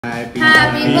Happy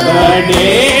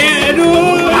birthday to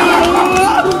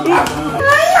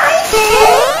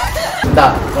Da,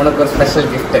 உனக்கு ஒரு special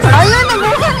gift.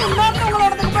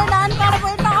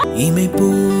 இமை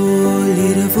போல்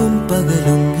இரவும்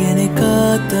பகலும் என்னை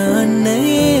காத்த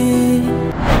அன்னையே.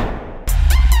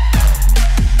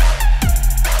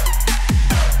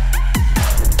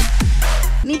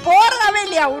 நீ போறதாவே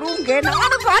இல்லையா ரூம்க்கு?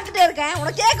 நானும் பாத்துட்டே இருக்கேன்.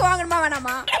 உனக்கு கேக் வாங்கணுமா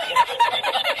வேணாமா?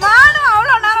 நானும்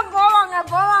அவ்வளவு நேரம்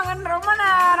போவாங்கன்னு ரொம்ப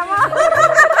நேரமா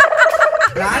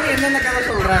நான் என்னென்ன கதை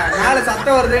சொல்றேன்? நாளை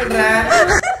சத்தம் வருதுன்ற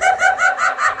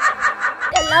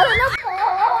எல்லாரும்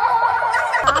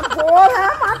போக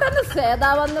மாட்டேன்னு சேதா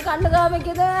வந்து கண்ணு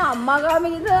காமிக்குது, அம்மா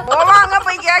காமிக்குது. போவாங்க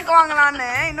போய் கேக் வாங்கலான்னு.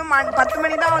 இன்னும் 10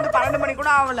 மணி தான் வந்து 12 மணி கூட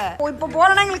ஆகல. இப்ப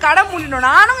போறேன்னா எங்களுக்கு கடை மூடிடும்.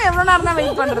 நானும் எவ்வளவு நேரம் தான்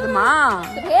வெயிட் பண்றதுமா?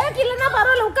 கேக் இல்லன்னா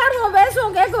பரவாயில்ல, உட்காருவோம்,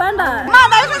 பேசுவோம். கேக் வேண்டாம்.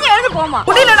 தயவு செஞ்சு எழுந்து போமா.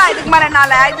 முடியலடா இதுக்கு மேல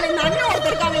என்னால. இதுல இந்த அண்ணன்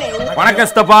ஒருத்தர் இருக்காங்களே.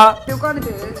 வணக்கம் ஸ்தபா.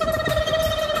 உட்காந்துட்டு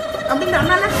அப்படின்னு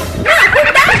அண்ணால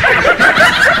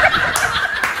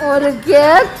ஒரு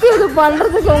கேக் இது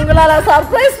பண்றதுக்கு உங்களால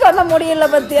சர்ப்ரைஸ் பண்ண முடியல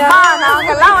பத்தியா?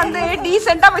 நாங்கெல்லாம் வந்து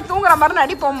டீசெண்டா போய் தூங்குற மாதிரி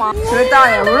நடிப்போமா. ஸ்வேதா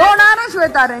எவ்வளவு நேரம்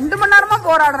ஸ்வேதா 2 மணி நேரமா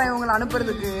போராடுறேன் இவங்களை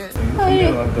அனுப்புறதுக்கு.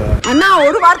 அண்ணா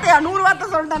ஒரு வார்த்தையா 100 வார்த்தை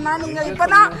சொல்லிட்டேன்னா நீங்க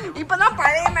இப்பதான்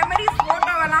பழைய மெமரிஸ்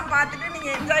போட்டோவெல்லாம் பார்த்துட்டு நீங்க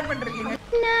என்ஜாய் பண்றீங்க.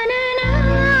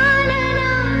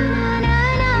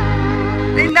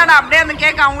 இந்தாடா அப்படியே அந்த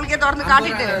கேக் அவங்களுக்கே திறந்து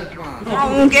காட்டிட்டு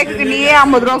அவங்க கேக்குக்கு நீயே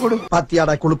 50 ரூபா கொடு.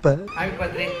 பாத்தியாடா குளுப்ப. Happy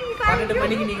birthday. 12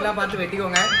 மணிக்கு நீங்களா பார்த்து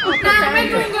வெட்டிக்கோங்க.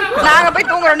 நாங்க போய்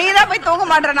தூங்குறோம். நீ தான் போய் தூங்க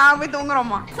மாட்டற. நாங்க போய்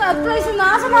தூங்குறோமா? சர்ப்ரைஸ்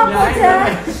நாசமா போச்சு.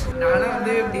 நானா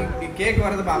வந்து இப்படி கேக்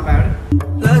வரது பாப்பேன்.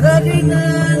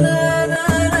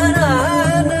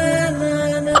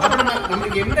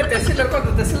 நமக்கு என்ன டெஸ்ட்ல இருக்கோ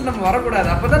அந்த டெஸ்ட்ல நம்ம வரக்கூடாது.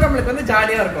 அப்பதான் நமக்கு வந்து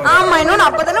ஜாலியா இருக்கும். ஆமா, இன்னொன்னு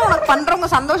அப்பதானே உனக்கு பண்றவங்க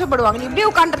சந்தோஷப்படுவாங்க. நீ இப்படியே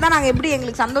உட்காந்துட்டா நாங்க எப்படி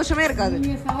எங்களுக்கு சந்தோஷமே இருக்காது.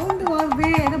 சவுண்ட் வருது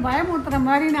ஏதோ பயமுறுத்துற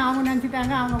மாதிரி அவங்க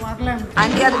நினைச்சிட்டாங்க. அவங்க வரல.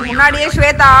 ஆண்டி அதுக்கு முன்னாடியே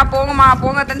ஸ்வேதா போங்கம்மா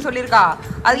போங்கன்னு சொல்லியிருக்கா.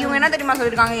 அது இவங்க என்ன தெரியுமா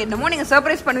சொல்லிருக்காங்க? என்னமோ நீங்க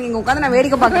சர்ப்ரைஸ் பண்ணுவீங்க, உட்காந்து நான்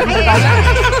வேடிக்கை பார்த்துட்டு இருக்காங்க.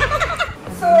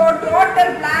 So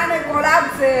total plan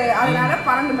collapse. அதனால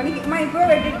 12 மணிக்கு இப்போ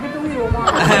வெட்டிட்டு தூங்கிடுவோமா?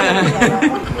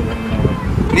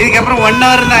 இதுக்கப்புறம் 1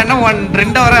 hour இருந்தா என்ன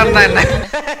 2 hour இருந்தா என்ன?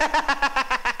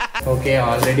 ஓகே,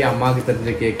 ஆல்ரெடி அம்மாவுக்கு தெரிஞ்ச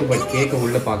கேக்கு. பட் கேக்கு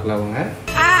உள்ள பார்க்கல அவங்க.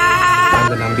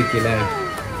 அந்த நம்பிக்கையில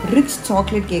ரிச்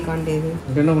சாக்லேட் கேக் ஆண்டே இது.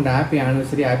 இதெல்லாம் உங்க ஹாப்பி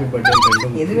ஆனிவர்சரி, ஹாப்பி பர்த்டே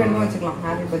ரெண்டும் எது வேணுமோ வச்சுக்கலாம்.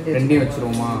 ஹாப்பி பர்த்டே ரெண்டையும்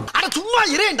வச்சிருவோமா? அட சும்மா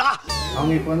இரேண்டா.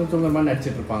 அவங்க இப்போ வந்து தூங்குற மாதிரி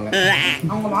நடிச்சிட்டு இருப்பாங்க.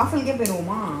 அவங்க வாசலுக்கே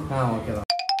போயிருவோமா? ஓகே தான்.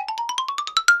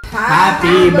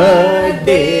 Happy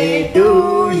birthday to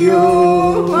you.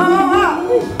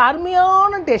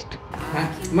 அருமையான டேஸ்ட்.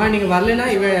 அம்மா நீங்க வரலனா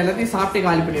இவ எல்லாத்தையும் சாப்பிட்டு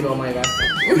காலி பண்ணிடுவோமா? இவ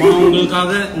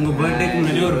உங்களுக்காக உங்க பர்த்டேக்கு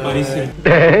முன்னாடி ஒரு பரிசு.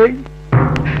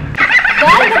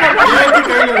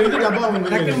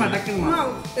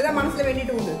 இத மனசுல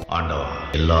வேண்டிட்டு உண்டு. ஆண்டவா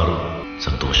எல்லாரும்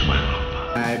சந்தோஷமா இருக்கணும்.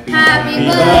 ஹாப்பி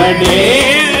பர்த்டே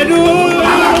டு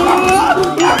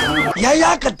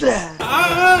ஏயா கத்துற?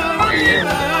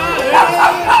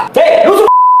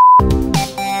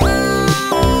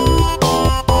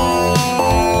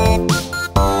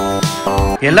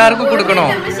 எல்லாருக்கும்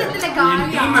கொடுக்கணும்.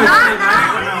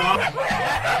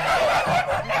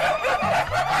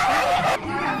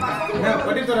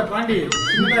 பாண்டி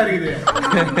சின்னதா இருக்குது.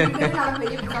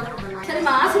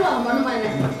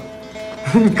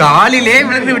 காலிலே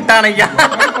விழுந்து விட்டான் ஐயா.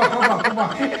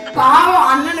 பாவம்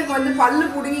அண்ணனுக்கு வந்து பல்லு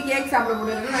புடுங்கி கேக் சாப்பிட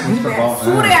முடியாது.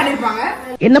 சூறையாடி இருப்பாங்க.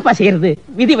 என்னப்பா செய்யறது?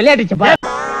 விதி விளையாடுச்சப்பா.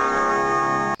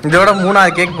 இதோட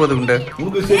 3வது கேக் போதுண்டு.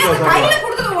 கையில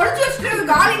கொடுத்து ஒளிச்சு வச்சிட்டு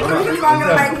காலி பண்ணி சொல்லி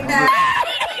வாங்குறடா என்கிட்ட.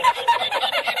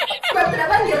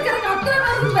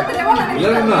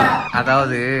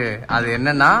 அதாவது அது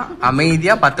என்னன்னா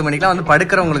அமைதியா 10 மணிக்கெல்லாம் வந்து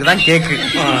படுக்கிறவங்களுக்கு தான் கேக்கு.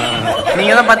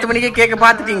 நீங்க தான் 10 மணிக்கே கேக்க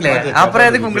பாத்துட்டீங்களே, அப்புறம்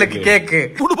எதுக்கு உங்களுக்கு கேக்கு?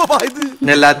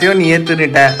 எல்லாத்தையும் நீ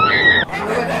ஏத்துட்ட.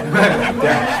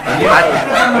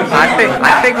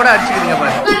 அட்டை கூட அடிச்சுக்கிறீங்க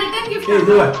பாரு.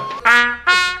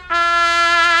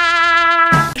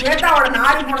 ஸ்வேதாவோட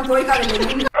நாரி போன தோய்க்காத.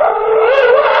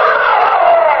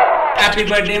 ஹாப்பி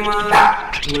பர்த்டே மா.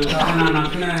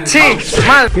 சீ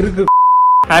மா இருக்கு.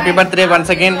 Happy birthday once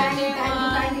again.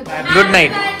 Good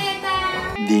night.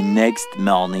 The next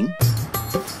morning.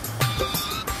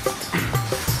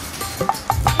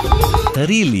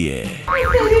 தெரியலையே.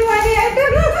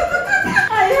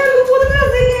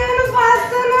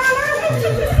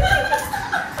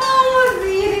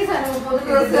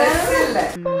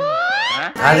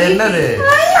 அது என்னது?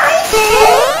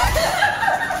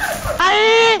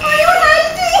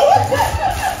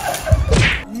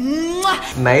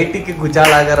 நைட்டுக்கு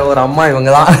குஜால் ஆகிற ஒரு அம்மா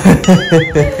இவங்கதான்.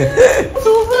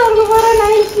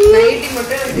 நைட்டி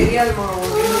மட்டும் எனக்கு தெரியாதுமா.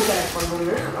 செலக்ட்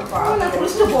பண்ணுங்க.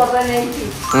 போடுறேன் நைட்டி.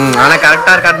 ஆனா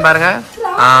கரெக்டா இருக்கான்னு பாருங்க.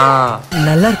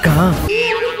 நல்லா இருக்கா?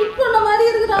 ஃபிட் பண்ண மாதிரி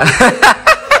இருக்குடா.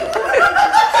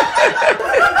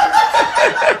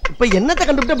 இப்ப என்னத்தை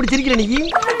கண்டுபிட்டு அப்படி சிரிக்கிற நீ?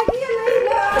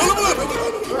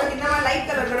 லைட்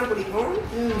கலர் பிடிக்கும்.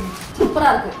 சூப்பரா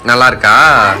இருக்கு. நல்லா இருக்கா?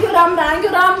 Thank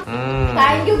you Ram.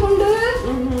 Thank you குண்டு.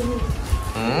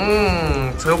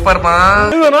 சூப்பர்மா.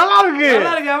 இது நல்லா இருக்கு.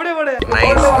 நல்லா இருக்கு. அப்படியே போடு.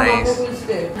 நைஸ்.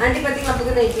 ஆண்டி பாத்தீங்களா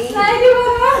புது நைட்டி? Thank you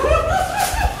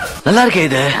நல்லா இருக்கே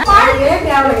இது.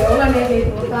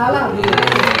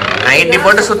 நைட்டி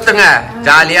போட்டு சுத்துங்க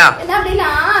ஜாலியா. என்ன அப்படின்னா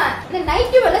இந்த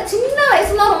நைட்டி வேலை சின்ன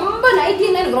வயசுல ரொம்ப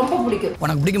நைட்டின்னா எனக்கு ரொம்ப பிடிக்கும்.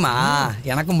 உனக்கு பிடிக்குமா?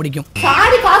 எனக்கும் பிடிக்கும்.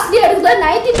 சாரி காஸ்ட்லியா எடுக்குதா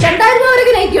நைட்டி 2000 ரூபாய்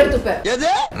வரைக்கும் நைட்டி எடுத்துப்பேன்.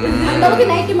 அந்த அளவுக்கு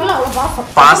நைட்டி மேல அவ்வளவு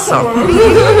பாசம்.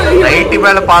 நைட்டி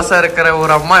மேல பாசம் இருக்கிற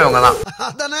ஒரு அம்மா இவங்க தான்.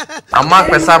 அம்மா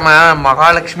பேசாம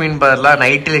மகாலட்சுமின்னு பதிலா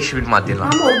நைட்டி லட்சுமின்னு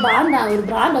மாத்திடலாம். ஒரு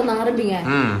பிராண்ட் வந்து ஆரம்பிங்க.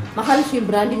 மகாலட்சுமி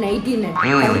பிராண்ட் நைட்டின்னு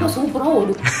ரொம்ப சூப்பரா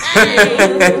ஓடும்.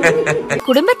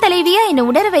 குடும்ப தலைவியா என்ன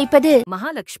உணர வைப்பது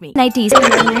மகாலட்சுமி நைட்டிஸ்.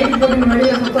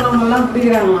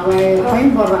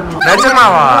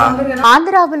 நிஜமாவா?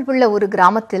 ஆந்திராவில் உள்ள ஒரு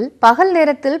கிராமத்தில் பகல்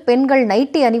நேரத்தில் பெண்கள்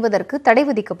நைட்டி அணிவதற்கு தடை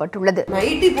விதிக்கப்பட்டுள்ளது.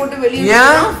 நைட்டி போட்டு வெளிய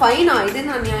ஃபைனா? இது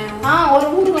என்ன நியாயம்? ஒரு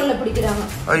ஊருக்குள்ள பிடிக்கிறாங்க.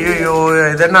 ஐயோ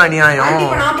இது என்ன அநியாயம்?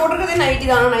 இப்ப நான் போட்டுறதே நைட்டி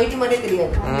தான். நைட்டி மாதிரியே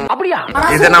தெரியாது. அப்படியா?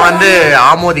 இத நான் வந்து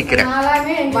ஆமோதிக்கிறேன்.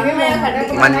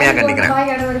 வன்மையா கண்டிக்கிறேன்.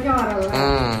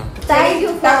 Thank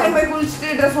you. டக்கன் போய் குளிச்சிட்டு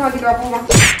Dress மாத்திட்டு வா போமா.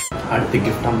 அடுத்த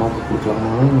gift அம்மாக்கு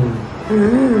கொடுக்கலாமா?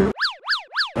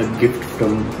 A gift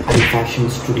from fashion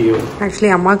studio.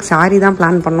 Actually அம்மாவுக்கு சாரி தான்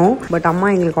பிளான் பண்ணோம். பட் அம்மா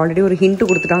எங்களுக்கு ஆல்ரெடி ஒரு ஹிண்ட்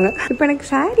கொடுத்துட்டாங்க. இப்போ எனக்கு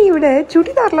சாரியை விட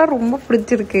சுடிதார்லாம் ரொம்ப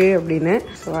பிடிச்சிருக்கு அப்படின்னு.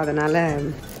 ஸோ அதனால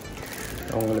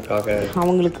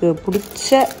அவங்களுக்கு பிடிச்ச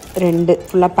 2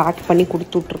 ஃபுல்லாக பேக் பண்ணி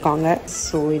கொடுத்து விட்ருக்காங்க.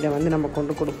 ஸோ இதை வந்து நம்ம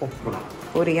கொண்டு கொடுப்போம்.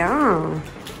 ஒரியா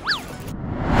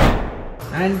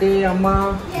ஆண்டி அம்மா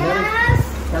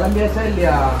கிளம்பியாச்சா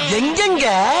இல்லையா? எங்கெங்க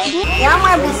ஏமா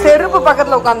இப்படி செருப்பு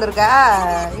பக்கத்துல உட்காந்துருக்க?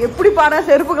 எப்படி பாரு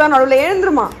செருப்புக்கெல்லாம் நடுவுல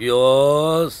எழுந்துருமா? ஐயோ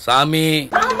சாமி,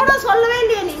 நான் கூட சொல்லவே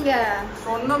இல்லையே. நீங்க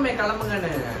சொன்னோமே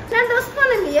கிளம்புங்கன்னு. நான் ட்ரெஸ்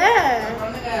பண்ணலையே.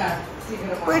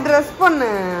 போய் ட்ரெஸ் பண்ணு.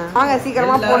 வாங்க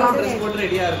சீக்கிரமா போலாம். ட்ரெஸ் போட்டு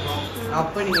ரெடியா இருக்கும்.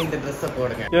 அப்ப நீங்க இந்த Dress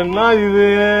போடுங்க. என்ன இது?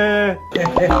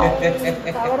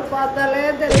 அவர் பார்த்தாலே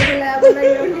தெரியல.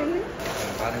 அதெல்லாம்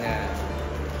பாருங்க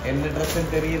என்ன Dress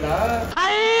தெரியுதா?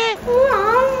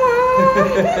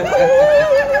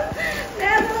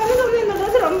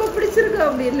 ரொம்ப பிடிச்சிருக்கு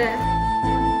அப்படின்னு.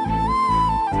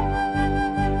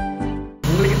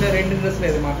 உங்களுக்கு இந்த 2 Dressல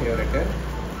எதுமா ஃபேவரட்?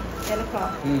 எனக்கா?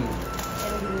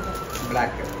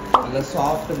 Black. நல்ல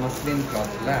சாஃப்ட் மஸ்லின்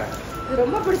கிளாத்ல. இது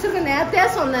ரொம்ப பிடிச்சிருக்கு. நேத்தே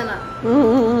சொன்னேன் நான்.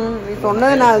 நீ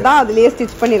சொன்னதுனால தான் அதுலயே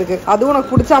ஸ்டிச் பண்ணிருக்கு. அதுவும்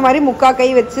உனக்கு பிடிச்ச மாதிரி முக்கா கை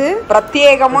வச்சு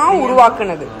பிரத்யேகமா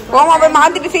உருவாக்குனது. போமா போய்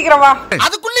மாத்திட்டு சீக்கிரம் வா.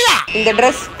 அதுக்குள்ளயா இந்த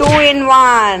Dress 2 in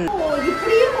 1.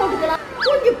 இப்படியே போட்டுக்கலாம்.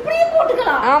 இப்படியே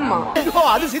போட்டுக்கலாம். ஆமா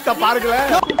அது சீத்தா பாருங்களே.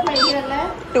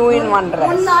 2 in 1 Dress.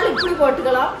 ஒரு நாள் இப்படி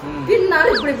போட்டுக்கலாம். பின்னால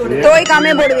இப்படி போட்டுக்கலாம்.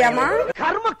 துவைக்காம போடுவியாமா?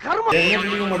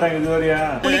 குளிக்க மாட்டாங்க இதுவரையா?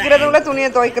 குளிக்கிறதும் இல்ல துணியை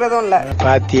துவைக்கிறதும் இல்ல.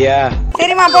 பாத்தியா?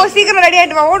 சரிம்மா போ சீக்கிரம் ரெடி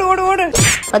ஆயிட்டு வா. ஓடு ஓடு ஓடு.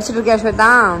 படிச்சுட்டு இருக்கியா ஸ்வேதா?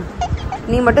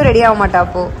 நீ மட்டும் ரெடி ஆக மாட்டா?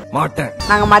 அப்போ மாட்டேன்.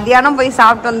 நாங்க மத்தியானம் போய்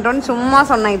சாப்பிட்டு வந்துட்டோம்னு சும்மா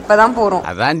சொன்னேன். இப்பதான் போறோம்.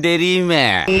 அதான் தெரியுமே.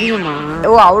 தெரியுமா?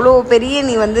 ஓ அவ்வளோ பெரிய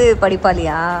நீ வந்து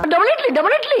படிப்பாளியா?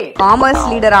 காமர்ஸ்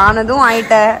லீடர் ஆனதும்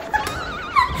ஆயிட்ட.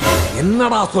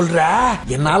 என்னடா சொல்ற?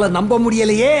 என்னால நம்ப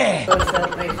முடியலையே.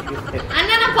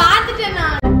 அண்ணா நான் பாத்துட்டேன்.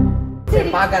 நான்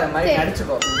பாக்காத மாதிரி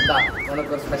நடிச்சுக்கோ. இந்தா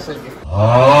உனக்கு ஒரு ஸ்பெஷல் கிஃப்ட்.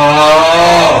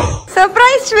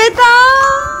 சர்ப்ரைஸ் ஸ்வேதா.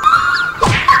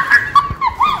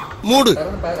 மூடு.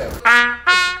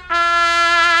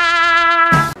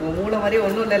 உன் மூளை மாதிரி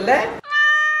ஒண்ணும் இல்ல.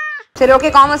 சரி ஓகே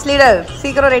காமர்ஸ் லீடர்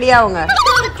சீக்கிரம் ரெடி ஆவுங்க.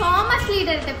 ஒரு காமர்ஸ்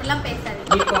லீடர் இப்பெல்லாம்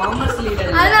பேசாதீங்க. நீ காமர்ஸ்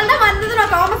லீடர். அதனால தான் வந்தது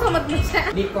நான் காமர்ஸ் முடிச்சேன்.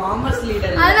 நீ காமர்ஸ்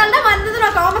லீடர். அதனால தான் வந்தது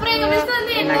நான் காமர்ஸ். எங்க மிஸ்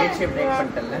வந்து என்ன நகைச்சுவை பிரேக்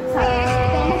பண்ணிட்டல.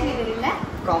 காமர்ஸ் லீடர் இல்ல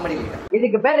காமெடி லீடர்.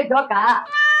 இதுக்கு பேரு ஜோக்கா?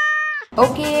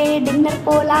 ஓகே டின்னர்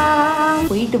போலாம்.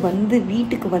 போயிட்டு வந்து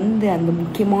வீட்டுக்கு வந்து அந்த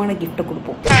முக்கியமான கிஃப்ட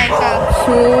கொடுப்போம்.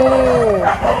 சோ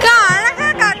அழகா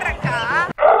காட்றக்கா.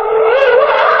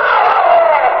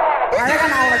 அழகா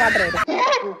நான் உனக்கு காட்றேன்.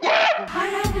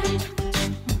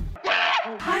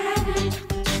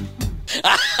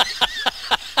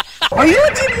 ஐயோ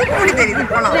ஜிப்பு போடி தெரியுது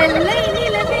போலாம்.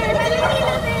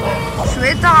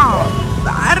 ஸ்வேதா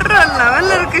வேற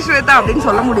லெவல்ல இருக்கு ஸ்வேதா அப்படின்னு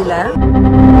சொல்ல முடியல.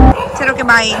 சரி ஓகே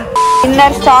பாய்.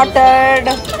 Dinner started.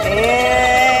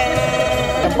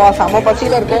 அப்பா செம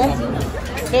பசியில இருக்கும்.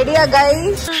 ரெடியா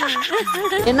கைஸ்?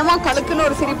 என்னமா கலக்குன்னு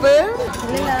ஒரு சிரிப்பு?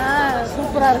 இல்ல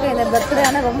சூப்பரா இருக்கு. இந்த பர்த்டே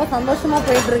ஆனா ரொம்ப சந்தோஷமா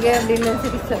போயிட்டு இருக்கு அப்படின்னு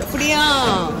சிரிச்சாரு. அப்படியா?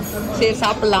 சரி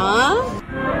சாப்பிடலாம்.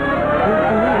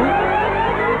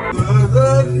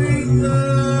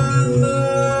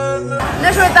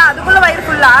 ஸ்வேதா அதுக்குள்ள வயிறு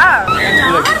ஃபுல்லா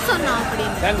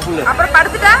அப்புறம்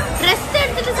படுத்துட்டா ரெஸ்ட்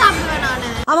எடுத்துட்டு சாப்பிடுவேன் நானு.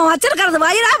 அவன் வச்சிருக்கிறது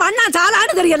வயிறா வண்ணா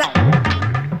சாலான்னு தெரியல.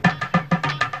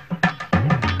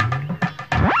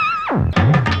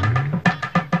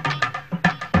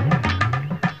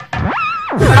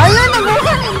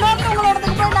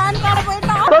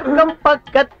 சொர்க்கம்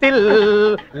பக்கத்தில்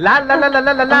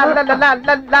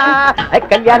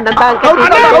கல்யாணம் தான்.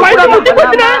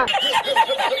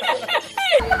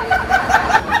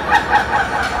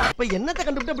 என்னத்தை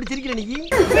கண்டுபிட்டு அப்படி சிரிக்கிற நீ?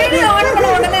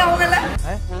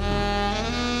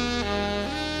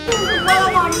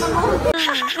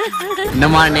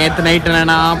 என்னம்மா நேத்து நைட்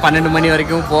என்னன்னா 12 மணி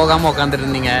வரைக்கும் போகாம உட்காந்துட்டு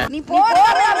இருந்தீங்க.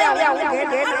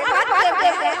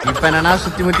 இப்ப என்னன்னா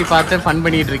சுத்தி முத்தி பார்த்து ஃபன்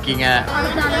பண்ணிட்டு இருக்கீங்க.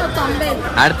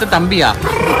 அடுத்து தம்பியா?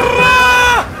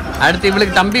 அடுத்து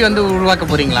இவளுக்கு தம்பி வந்து உருவாக்க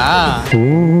போறீங்களா?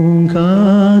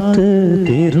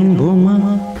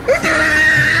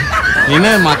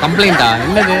 என்னம்மா கம்ப்ளைண்டா?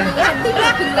 என்னது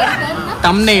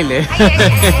தம்ப்நெயில்?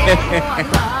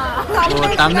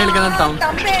 தம்ப்நெயிலுக்கு தான்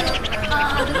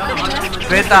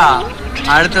ஸ்வேதா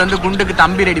அடுத்து வந்து குண்டுக்கு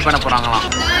தம்பி ரெடி பண்ண போறாங்களாம்.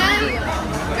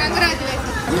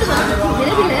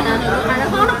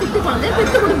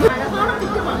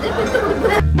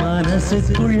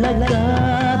 மனசுக்குள்ள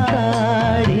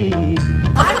காத்தாடி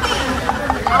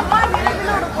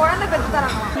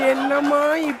என்னம்மா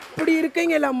இப்படி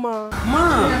இருக்கீங்களா அம்மா? அம்மா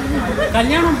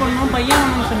கல்யாணம் பண்ணோம்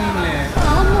பையன் சொன்னீங்களே.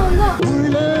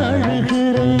 உள்ள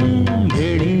அழுகிறேன்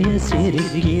வெளியே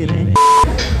சிரிக்கிறேன்.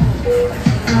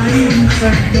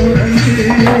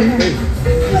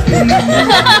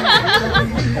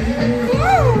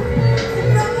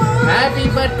 Happy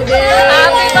birthday.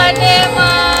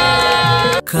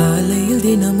 காலையில்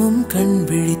தினமும் கண்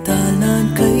விழித்தால் நான்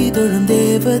கைதொழும்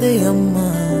தேவதை அம்மா.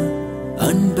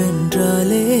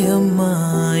 அன்பென்றாலே அம்மா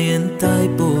என்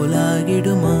தாய்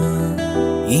போலாகிடுமா.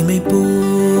 இமை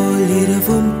போல்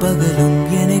இரவும் பகலும்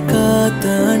என்னை காத்த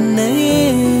அன்னையே.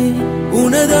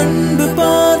 உனது அன்பு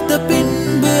பார்த்த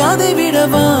பின்பு அதை விட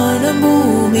வானம்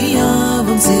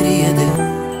பூமியாவும் சிறியது.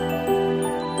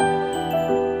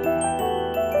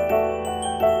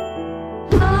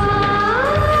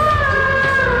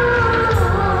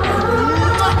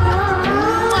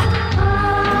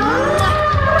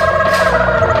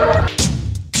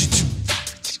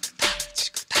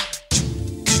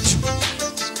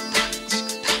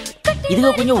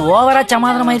 இதுக்கு கொஞ்சம் ஓவரா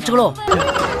சமாதானம் ஆயிடுச்சுங்களோ.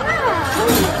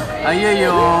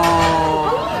 ஐயோ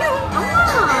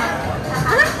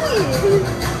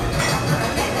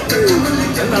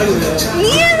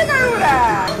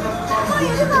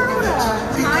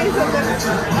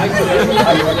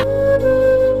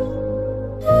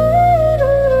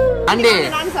அண்டே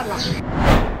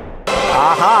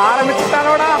ஆஹா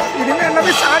ஆரம்பிச்சுட்டானோடா. இனிமே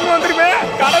எல்லாமே சாங் வந்துருமே.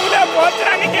 கடவுளே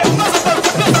போச்சுறாங்க.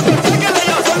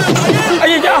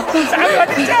 ஐயோ சாங்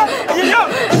வந்துச்சா? ஐயோ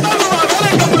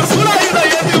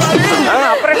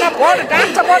அப்புறம் என்ன போடு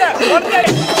டான்ஸ் போடு.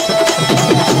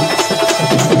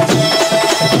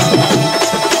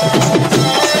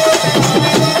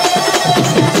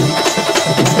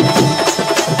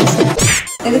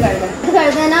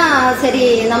 சரி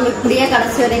நம்ம இப்படியே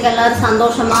கடைசி வரைக்கும் எல்லாரும்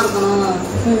சந்தோஷமா இருக்கணும்.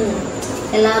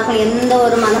 எல்லாருக்கும் எந்த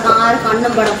ஒரு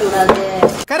கண்ணும் படக்கூடாது.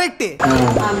 கரெக்ட்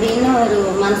அப்படின்னு ஒரு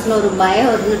மனசுல ஒரு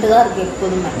பயம் இருந்துட்டுதான் இருக்கு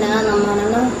எப்போதுமே.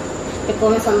 நம்ம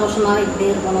எப்பவுமே சந்தோஷமா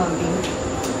இப்படி இருக்கணும் அப்படின்னு.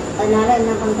 அதனால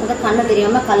என்ன பண்றது, கண்ணு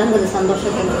தெரியாம கலங்குது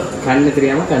சந்தோஷத்துக்கு. கண்ணு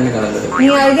தெரியாம கண்ணு கலங்குது.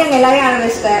 நீங்க வந்து எங்க எல்லாரையும்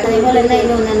ஆரம்பிச்சிட்ட. அதே போல என்ன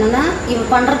இன்னொன்னு என்னன்னா, இவ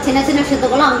பண்ற சின்ன சின்ன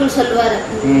விஷயத்துக்குள்ள அங்கிள் சொல்லுவாரு,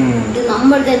 இது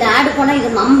நம்மளுக்கு இந்த ஆடு பண்ணா இது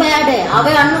நம்ம ஆடு. அவ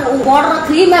அண்ணன் போடுற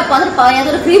கிரீமை பார்த்து ஏதோ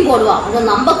ஒரு கிரீம் போடுவா, அது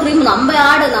நம்ம கிரீம் நம்ம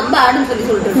ஆடுன்னு சொல்லி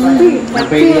சொல்லிட்டு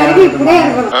இப்படியே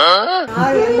இருக்கணும்.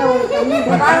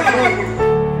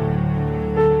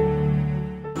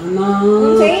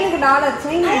 செயினுக்கு டாலர்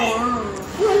செயின்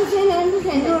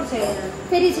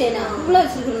பெரிய செயினா இவ்வளவு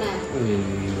வச்சிருக்கேன்.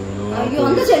 ஐயோ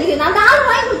அந்த செடிக்கு நான் டாலர்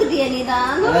வாங்கி கொடுத்துட்டியா? நீ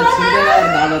தான்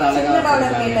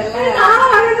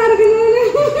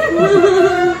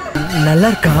நல்லா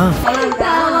இருக்கா?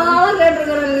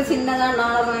 கேட்டிருக்கிறேன் சின்னதா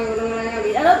டாலர் வாங்கி கொடுங்க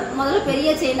அப்படின்னு. முதல்ல பெரிய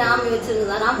செயின் ஆமி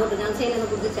வச்சிருந்தா நான் போட்டுருக்கேன். செயின்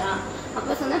எனக்கு கொடுத்துச்சா? அப்ப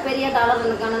சொன்னா பெரிய டாலர்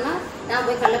எனக்கானா நான்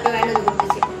போய் கல்ல போய் வாங்கி வந்து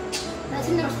கொடுத்துச்சு. நான்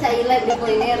சின்ன ஸ்டைல இப்படி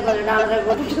போயினே இருக்கேன். டாலரை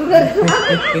போட்டுட்டு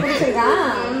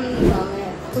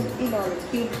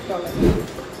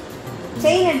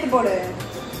செயின் எடுத்து போடு.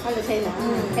 அந்த செயின்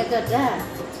எடுத்து வச்சா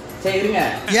சரி இருங்க.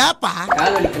 ஏப்பா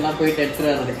கால் வலிக்கெல்லாம் போயிட்டு எடுத்துட்டு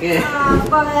வர்றதுக்கு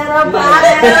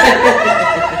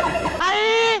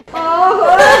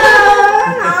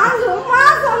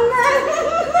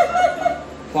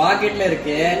பாக்கெட்ல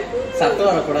இருக்கு, சத்தம்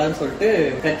வரக்கூடாதுன்னு சொல்லிட்டு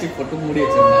கட்சி போட்டு மூடி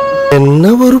வச்சிருந்தேன்.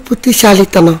 என்ன ஒரு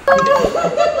புத்திசாலித்தனம்.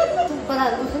 சூப்பரா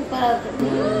இருக்கும் சூப்பரா இருக்கு.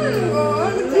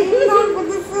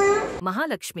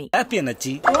 மகாலட்சுமி ஹாப்பி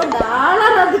அண்ணாச்சி.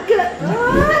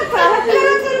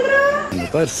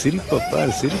 பார்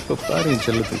சிரிப்பார் சிரிப்பார் என்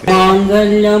செல்லத்துக்கு.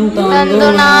 மாங்கல்யம்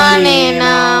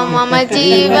தந்துனானேனா மம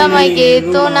ஜீவம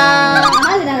கேதுனா.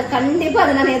 நாங்க கண்டிப்பா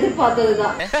அதை நான்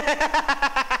எதிர்பார்த்ததுதான்.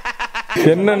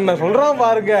 என்னென்ன சொல்றான்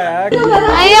பாருங்க.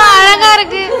 ஐயோ அழகா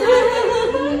இருக்கு.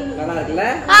 நல்லா இருக்குல்ல?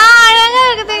 அழகா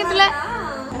இருக்கு தெரியல.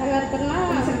 அழகா இருக்குன்னா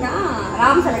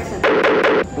ராம் செலக்ஷன்.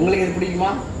 உங்களுக்கு இது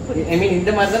பிடிக்குமா? ஐ மீன்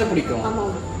இந்த மாதிரி தானே பிடிக்கும். ஆமா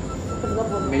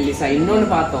மெல்லிசா இன்னொன்னு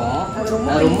பார்த்தோம்,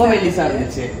 அது ரொம்ப மெல்லிசா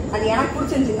இருந்துச்சு. அது எனக்கு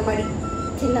பிடிச்சிருந்துச்சு. இந்த மாதிரி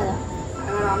சின்னதா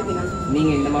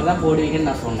நீங்க இந்த மாதிரி தான் போடுவீங்கன்னு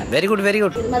நான் சொன்னேன். Very good very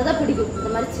good. இந்த மாதிரி தான் பிடிக்கும். இந்த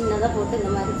மாதிரி சின்னதா போட்டு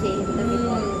இந்த மாதிரி செயின்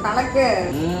கணக்கு.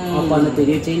 அப்ப அந்த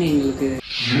பெரிய செயின் எங்களுக்கு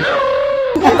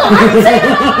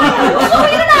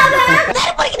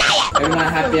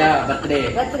ஹாப்பியா birthday.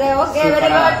 Birthday okay very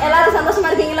good. எல்லாரும் சந்தோஷமா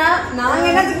இருக்கீங்களா? நாங்க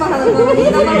என்னத்துக்கு பண்ணோம்?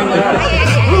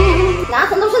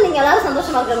 நான் சந்தோஷம், நீங்க எல்லாரும்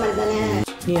சந்தோஷமா இருக்கிற மாதிரி தானே.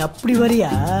 நீ அப்படி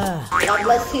வரியா? God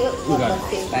bless you. God bless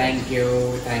you. Thank you.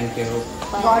 Thank you.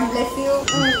 God bless you.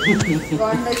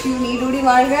 God bless you. நீடுடி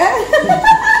வாழ்க.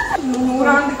 100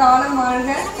 ஆண்டு காலம் வாழ்க.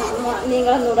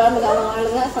 நீங்களும் 100 ஆண்டு காலம்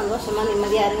வாழுங்க. சந்தோஷமா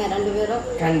நிம்மதியா இருங்க 2 பேரும்.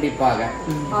 கண்டிப்பாக.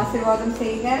 ஆசீர்வாதம்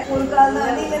செய்யுங்க. ஒரு கால்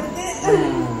அடியில இருக்கு.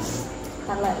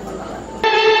 நல்லா இருக்கும் நல்லா இருக்கும்.